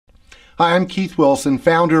Hi, I'm Keith Wilson,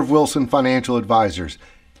 founder of Wilson Financial Advisors.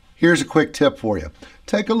 Here's a quick tip for you.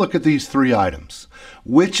 Take a look at these three items.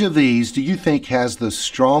 Which of these do you think has the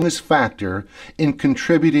strongest factor in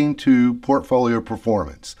contributing to portfolio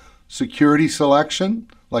performance? Security selection,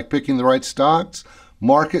 like picking the right stocks,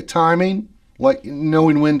 market timing, like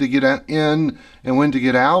knowing when to get in and when to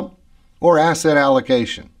get out, or asset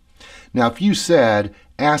allocation. Now, if you said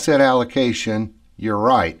asset allocation, you're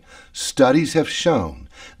right. Studies have shown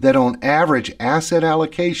that on average, asset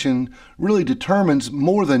allocation really determines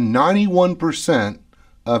more than 91%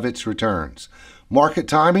 of its returns. Market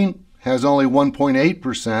timing has only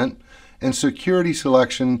 1.8%, and security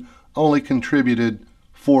selection only contributed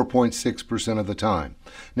 4.6% of the time.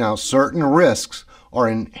 Now, certain risks are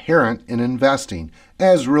inherent in investing,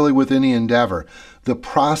 as really with any endeavor. The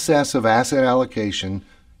process of asset allocation,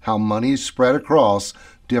 how money is spread across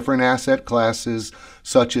different asset classes,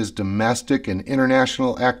 such as domestic and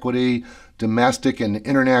international equity, domestic and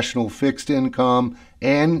international fixed income,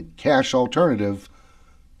 and cash alternative,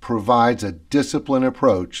 provides a disciplined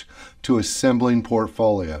approach to assembling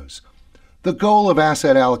portfolios. The goal of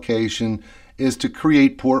asset allocation is to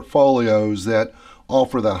create portfolios that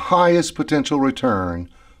offer the highest potential return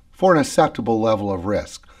for an acceptable level of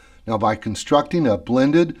risk. Now, by constructing a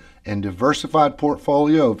blended and diversified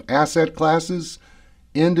portfolio of asset classes,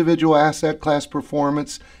 individual asset class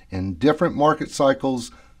performance in different market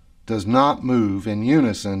cycles does not move in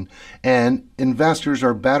unison, and investors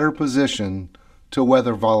are better positioned to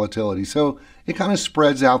weather volatility. So it kind of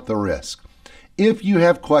spreads out the risk. If you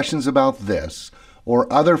have questions about this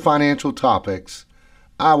or other financial topics,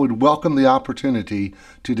 I would welcome the opportunity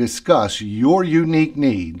to discuss your unique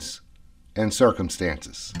needs and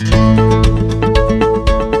circumstances.